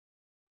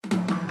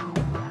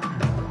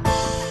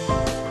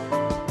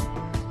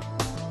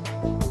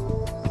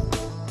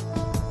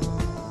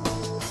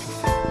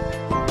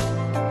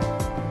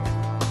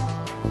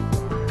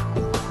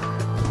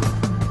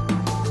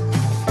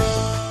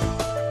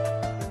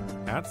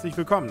Herzlich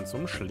willkommen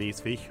zum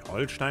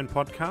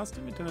Schleswig-Holstein-Podcast,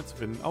 im Internet zu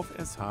finden auf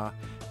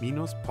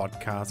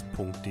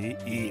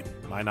sh-podcast.de.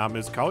 Mein Name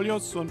ist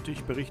Kaulius und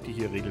ich berichte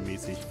hier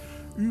regelmäßig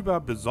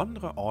über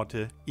besondere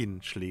Orte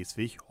in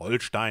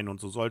Schleswig-Holstein. Und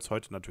so soll es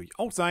heute natürlich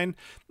auch sein.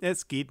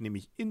 Es geht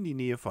nämlich in die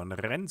Nähe von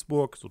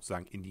Rendsburg,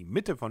 sozusagen in die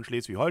Mitte von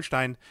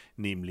Schleswig-Holstein,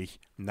 nämlich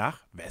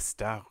nach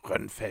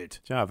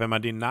Westerrönfeld. Tja, wenn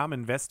man den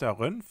Namen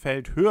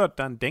Westerrönfeld hört,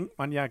 dann denkt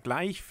man ja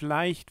gleich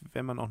vielleicht,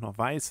 wenn man auch noch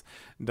weiß,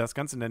 dass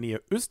ganz in der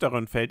Nähe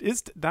Österrönfeld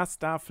ist, dass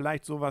da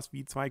vielleicht sowas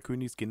wie zwei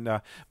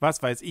Königskinder,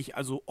 was weiß ich,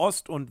 also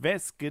Ost und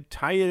West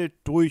geteilt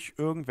durch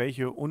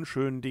irgendwelche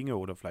unschönen Dinge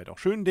oder vielleicht auch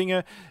schönen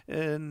Dinge.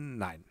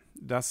 Nein.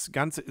 Das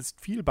Ganze ist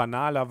viel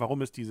banaler,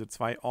 warum es diese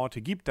zwei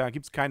Orte gibt. Da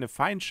gibt es keine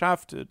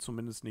Feindschaft,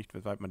 zumindest nicht,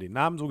 weshalb man den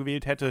Namen so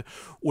gewählt hätte,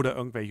 oder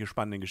irgendwelche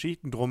spannenden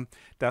Geschichten drum.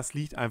 Das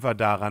liegt einfach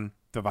daran,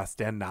 was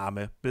der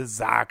Name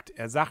besagt.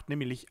 Er sagt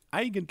nämlich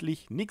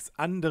eigentlich nichts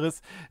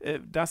anderes,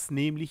 dass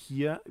nämlich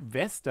hier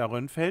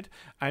Westerrönfeld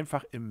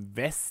einfach im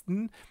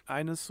Westen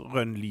eines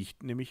Rönn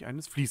liegt, nämlich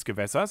eines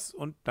Fließgewässers,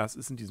 und das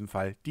ist in diesem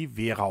Fall die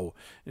Werau.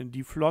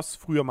 Die floss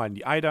früher mal in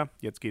die Eider,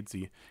 jetzt geht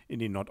sie in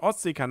den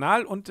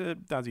Nord-Ostsee-Kanal, und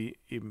da sie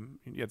eben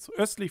jetzt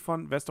östlich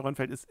von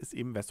Westerrönfeld ist, ist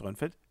eben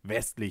Westerrönfeld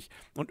westlich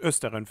und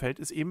Österrönfeld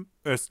ist eben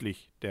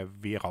östlich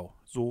der Werau.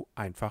 So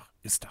einfach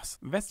ist das.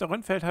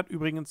 Westerrönfeld hat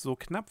übrigens so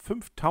knapp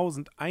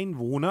 5000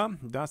 Einwohner.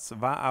 Das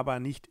war aber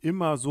nicht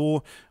immer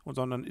so,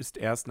 sondern ist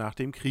erst nach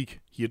dem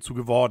Krieg hierzu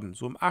geworden.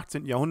 So im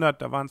 18.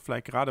 Jahrhundert, da waren es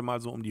vielleicht gerade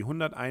mal so um die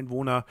 100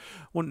 Einwohner,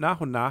 und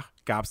nach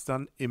gab es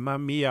dann immer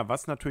mehr,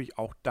 was natürlich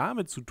auch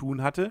damit zu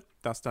tun hatte,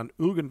 dass dann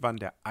irgendwann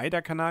der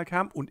Eiderkanal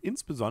kam und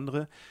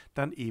insbesondere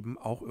dann eben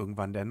auch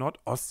irgendwann der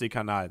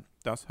Nord-Ostsee-Kanal.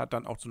 Das hat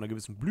dann auch zu einer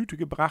gewissen Blüte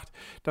gebracht,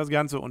 das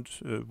Ganze,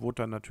 und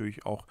wurde dann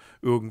natürlich auch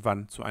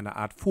irgendwann zu einer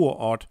Art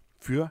Vorort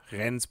für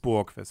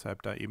Rendsburg,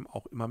 weshalb da eben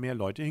auch immer mehr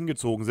Leute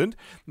hingezogen sind.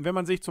 Und wenn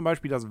man sich zum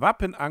Beispiel das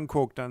Wappen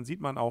anguckt, dann sieht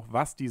man auch,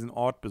 was diesen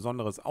Ort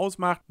Besonderes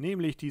ausmacht,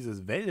 nämlich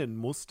dieses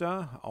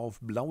Wellenmuster auf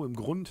blauem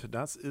Grund.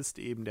 Das ist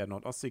eben der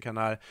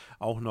Nord-Ostsee-Kanal,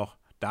 auch noch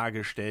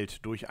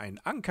dargestellt durch einen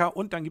Anker,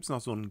 und dann gibt es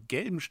noch so einen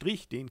gelben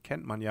Strich, den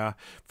kennt man ja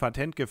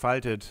patent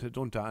gefaltet,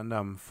 unter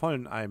anderem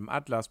von einem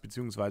Atlas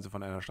bzw.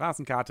 von einer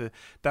Straßenkarte.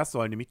 Das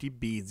soll nämlich die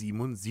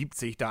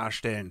B77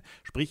 darstellen,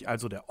 sprich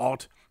also der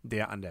Ort,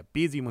 der an der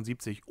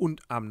B77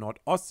 und am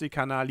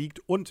Nord-Ostsee-Kanal liegt.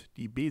 Und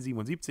die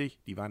B77,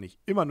 die war nicht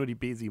immer nur die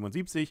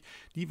B77,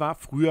 die war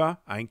früher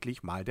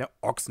eigentlich mal der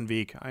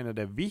Ochsenweg, einer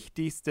der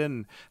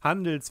wichtigsten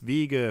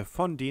Handelswege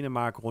von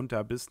Dänemark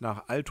runter bis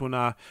nach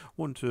Altona,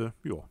 und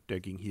der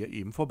ging hier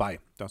eben vorbei.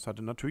 Das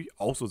hatte natürlich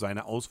auch so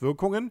seine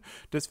Auswirkungen,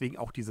 deswegen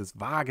auch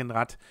dieses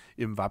Wagenrad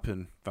im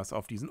Wappen, was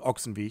auf diesen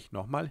Ochsenweg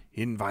nochmal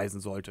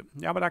hinweisen sollte.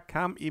 Ja, aber da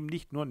kamen eben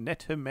nicht nur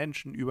nette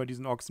Menschen über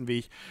diesen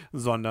Ochsenweg,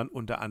 sondern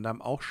unter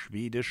anderem auch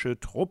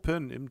schwedische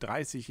Truppen. Im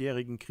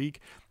Dreißigjährigen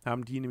Krieg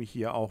haben die nämlich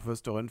hier auch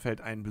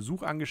Westerrönfeld einen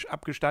Besuch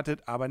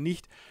abgestattet, aber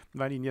nicht,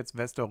 weil ihnen jetzt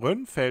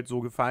Westerrönfeld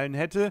so gefallen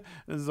hätte,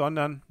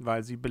 sondern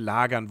weil sie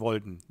belagern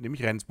wollten,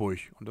 nämlich Rendsburg.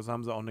 Und das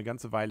haben sie auch eine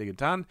ganze Weile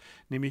getan,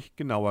 nämlich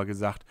genauer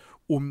gesagt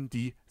um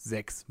die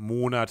 6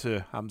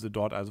 Monate haben sie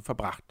dort also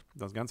verbracht.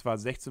 Das Ganze war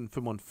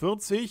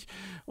 1645,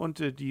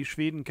 und die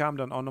Schweden kamen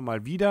dann auch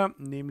nochmal wieder,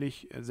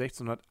 nämlich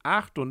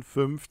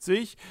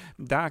 1658.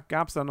 Da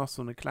gab es dann noch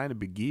so eine kleine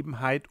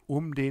Begebenheit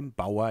um den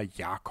Bauer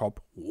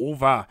Jakob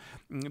Rover.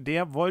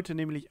 Der wollte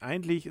nämlich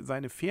eigentlich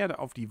seine Pferde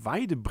auf die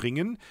Weide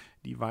bringen.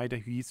 Die Weide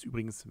hieß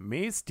übrigens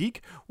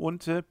Mästig,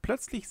 und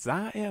plötzlich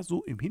sah er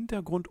so im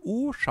Hintergrund,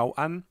 oh, schau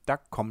an, da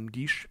kommen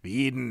die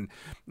Schweden.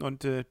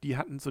 Und die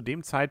hatten zu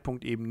dem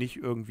Zeitpunkt eben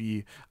nicht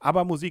irgendwie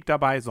ABBA-Musik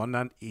dabei,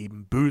 sondern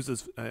eben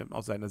Böses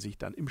aus seiner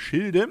Sicht dann im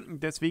Schilde.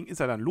 Deswegen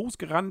ist er dann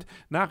losgerannt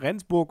nach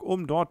Rendsburg,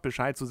 um dort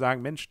Bescheid zu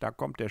sagen, Mensch, da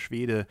kommt der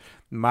Schwede,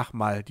 mach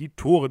mal die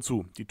Tore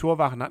zu. Die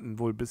Torwachen hatten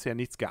wohl bisher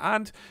nichts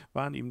geahnt,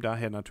 waren ihm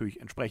daher natürlich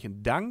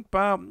entsprechend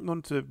dankbar,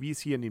 und wie es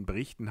hier in den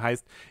Berichten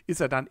heißt, ist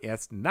er dann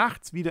erst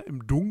nachts wieder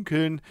im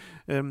Dunkeln,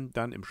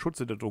 dann im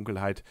Schutze der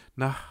Dunkelheit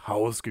nach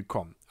Haus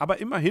gekommen. Aber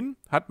immerhin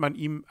hat man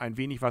ihm ein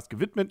wenig was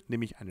gewidmet,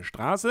 nämlich eine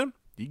Straße.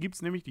 Die gibt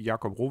es nämlich, die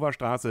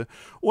Jakob-Rover-Straße.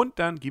 Und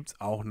dann gibt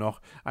es auch noch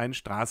einen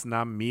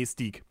Straßennamen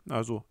Mästig.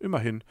 Also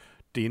immerhin,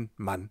 den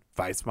Mann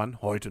weiß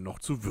man heute noch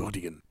zu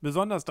würdigen.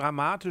 Besonders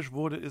dramatisch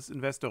wurde es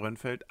in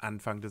Westerrönfeld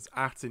Anfang des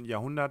 18.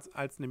 Jahrhunderts,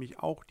 als nämlich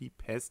auch die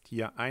Pest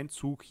hier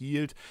Einzug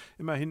hielt.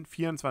 Immerhin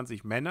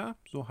 24 Männer,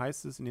 so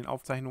heißt es in den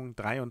Aufzeichnungen,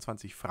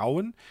 23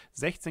 Frauen,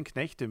 16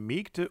 Knechte,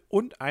 Mägde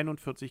und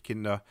 41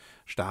 Kinder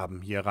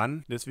starben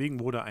hieran. Deswegen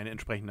wurde ein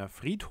entsprechender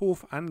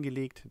Friedhof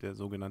angelegt, der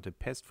sogenannte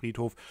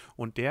Pestfriedhof,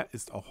 und der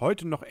ist auch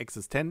heute noch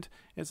existent.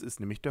 Es ist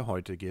nämlich der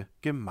heutige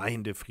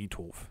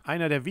Gemeindefriedhof.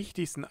 Einer der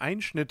wichtigsten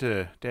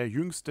Einschnitte der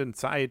allerjüngsten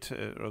Zeit,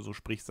 also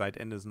sprich seit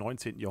Ende des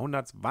 19.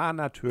 Jahrhunderts, war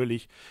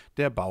natürlich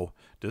der Bau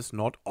des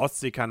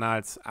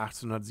Nord-Ostsee-Kanals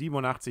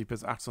 1887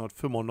 bis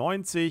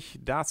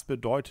 1895. Das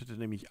bedeutete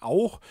nämlich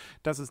auch,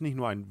 dass es nicht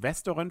nur ein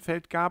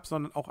Westerrönfeld gab,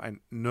 sondern auch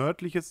ein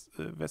nördliches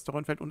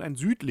Westerrönfeld und ein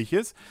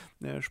südliches,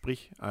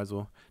 sprich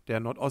also der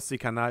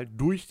Nord-Ostsee-Kanal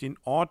durch den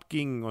Ort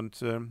ging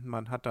und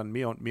man hat dann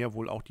mehr und mehr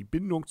wohl auch die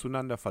Bindung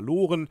zueinander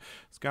verloren.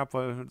 Es gab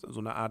wohl so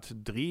eine Art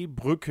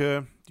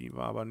Drehbrücke, die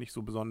war aber nicht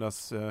so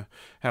besonders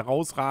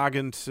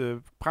herausragend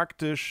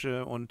praktisch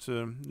und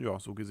ja,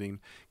 so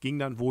gesehen ging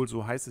dann wohl,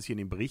 so heißt es hier in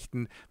den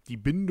Berichten, die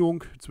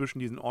Bindung zwischen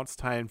diesen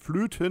Ortsteilen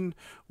flöten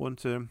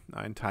und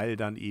ein Teil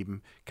dann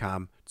eben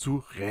kam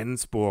zu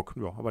Rendsburg.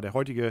 Ja, aber der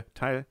heutige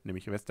Teil,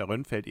 nämlich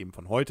Westerrönfeld eben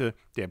von heute,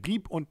 der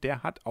blieb und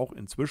der hat auch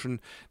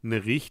inzwischen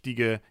eine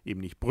richtige, eben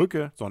nicht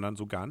Brücke, sondern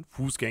sogar einen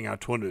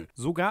Fußgängertunnel.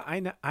 Sogar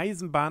eine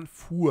Eisenbahn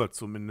fuhr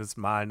zumindest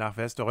mal nach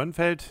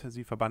Westerrönfeld.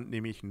 Sie verband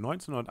nämlich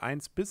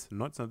 1901 bis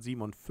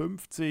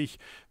 1957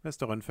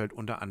 Westerrönfeld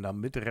unter anderem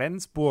mit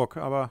Rendsburg,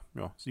 aber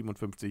ja,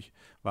 57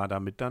 war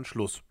damit dann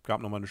Schluss.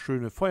 Gab nochmal eine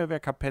schöne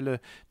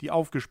Feuerwehrkapelle, die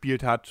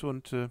aufgespielt hat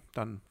und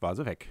dann war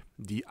sie weg.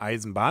 Die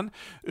Eisenbahn.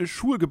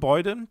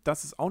 Schulgebäude,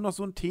 das ist auch noch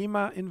so ein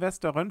Thema in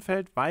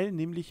Westerrönfeld, weil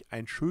nämlich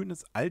ein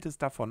schönes altes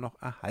davon noch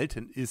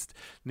erhalten ist,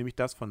 nämlich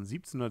das von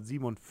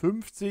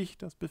 1757,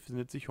 das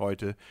befindet sich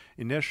heute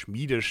in der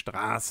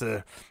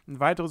Schmiedestraße. Ein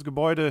weiteres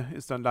Gebäude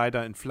ist dann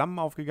leider in Flammen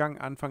aufgegangen,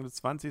 Anfang des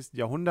 20.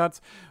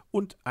 Jahrhunderts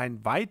und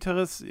ein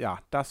weiteres, ja,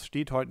 das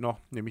steht heute noch,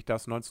 nämlich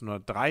das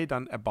 1903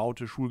 dann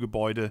erbaute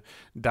Schulgebäude,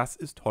 das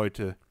ist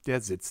heute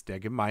der Sitz der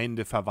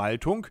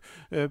Gemeindeverwaltung,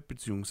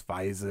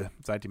 beziehungsweise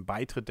seit dem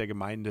Beitritt der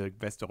Gemeinde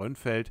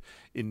Westerrönfeld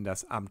in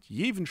das Amt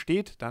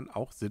Jevenstedt dann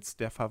auch Sitz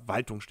der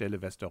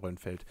Verwaltungsstelle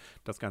Westerrönfeld.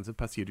 Das Ganze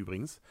passiert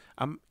übrigens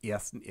am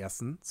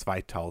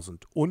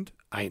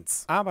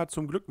 01.01.2001. Aber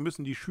zum Glück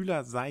müssen die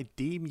Schüler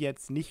seitdem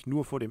jetzt nicht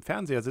nur vor dem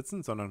Fernseher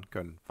sitzen, sondern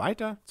können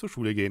weiter zur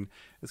Schule gehen.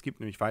 Es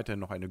gibt nämlich weiterhin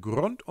noch eine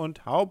Grund-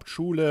 und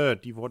Hauptschule.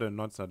 Die wurde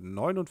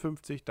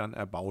 1959 dann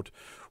erbaut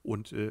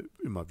und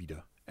immer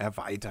wieder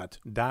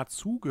erweitert.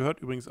 Dazu gehört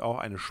übrigens auch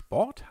eine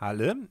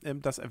Sporthalle.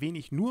 Das erwähne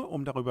ich nur,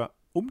 um darüber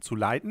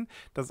umzuleiten,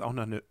 dass es auch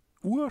noch eine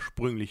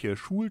ursprüngliche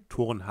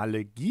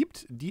Schulturnhalle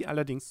gibt, die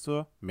allerdings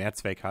zur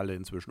Mehrzweckhalle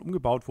inzwischen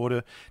umgebaut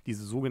wurde.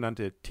 Diese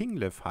sogenannte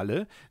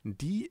Tinglev-Halle,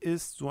 die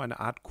ist so eine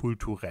Art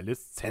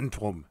kulturelles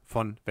Zentrum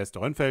von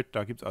Westerrönfeld.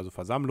 Da gibt es also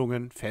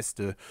Versammlungen,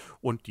 Feste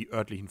und die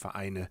örtlichen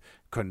Vereine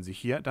können sich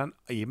hier dann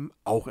eben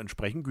auch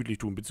entsprechend gütlich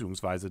tun,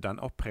 beziehungsweise dann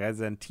auch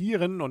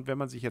präsentieren. Und wenn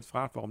man sich jetzt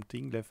fragt, warum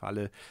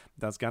Tinglev-Halle,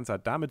 das Ganze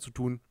hat damit zu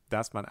tun,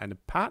 dass man eine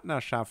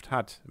Partnerschaft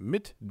hat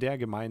mit der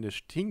Gemeinde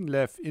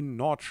Tinglev in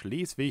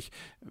Nordschleswig,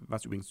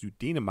 was übrigens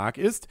Süddänemark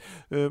ist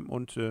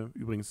und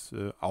übrigens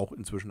auch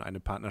inzwischen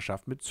eine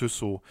Partnerschaft mit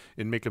Züssow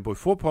in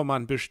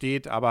Mecklenburg-Vorpommern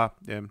besteht, aber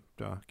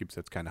da gibt es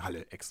jetzt keine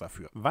Halle extra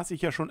für. Was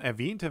ich ja schon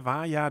erwähnte,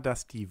 war ja,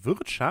 dass die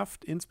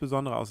Wirtschaft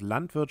insbesondere aus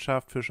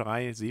Landwirtschaft,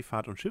 Fischerei,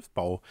 Seefahrt und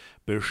Schiffsbau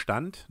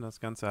bestand. Das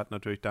Ganze hat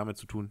natürlich damit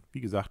zu tun, wie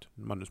gesagt,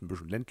 man ist ein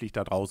bisschen ländlich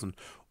da draußen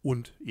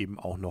und eben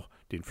auch noch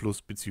den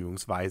Fluss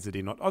bzw.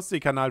 den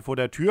Nord-Ostsee-Kanal vor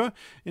der Tür.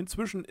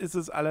 Inzwischen ist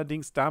es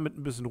allerdings damit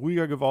ein bisschen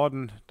ruhiger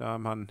geworden, da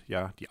man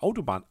ja die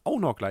Autobahn auch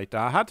noch gleich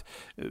da hat.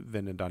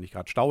 Wenn denn da nicht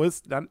gerade Stau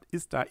ist, dann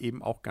ist da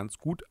eben auch ganz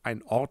gut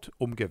ein Ort,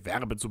 um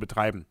Gewerbe zu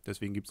betreiben.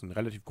 Deswegen gibt es ein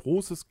relativ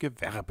großes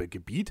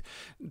Gewerbegebiet.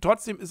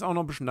 Trotzdem ist auch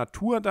noch ein bisschen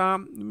Natur da.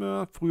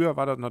 Früher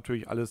war das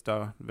natürlich alles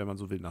da, wenn man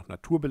so will, nach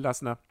Natur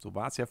belassener. So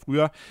war es ja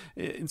früher.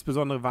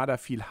 Insbesondere war da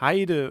viel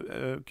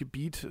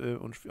Heidegebiet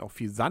und auch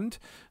viel Sand.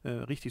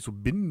 Richtig so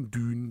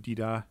Binnendünen, die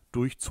da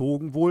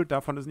durchzogen wohl.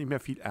 Davon ist nicht mehr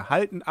viel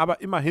erhalten,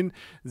 aber immerhin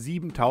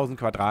 7000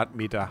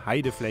 Quadratmeter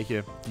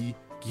Heidefläche, die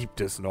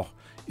gibt es noch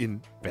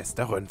in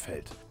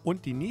Westerrönfeld.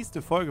 Und die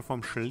nächste Folge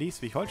vom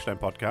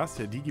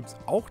Schleswig-Holstein-Podcast, die gibt es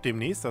auch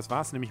demnächst. Das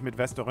war es nämlich mit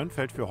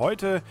Westerrönfeld für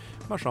heute.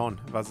 Mal schauen,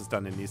 was es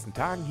dann in den nächsten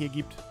Tagen hier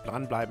gibt.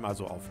 Dranbleiben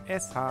also auf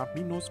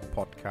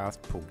sh-podcast.de.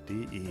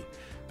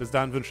 Bis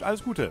dahin wünscht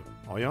alles Gute.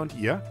 Euer und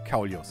ihr,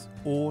 Kaulius.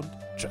 Und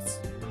tschüss.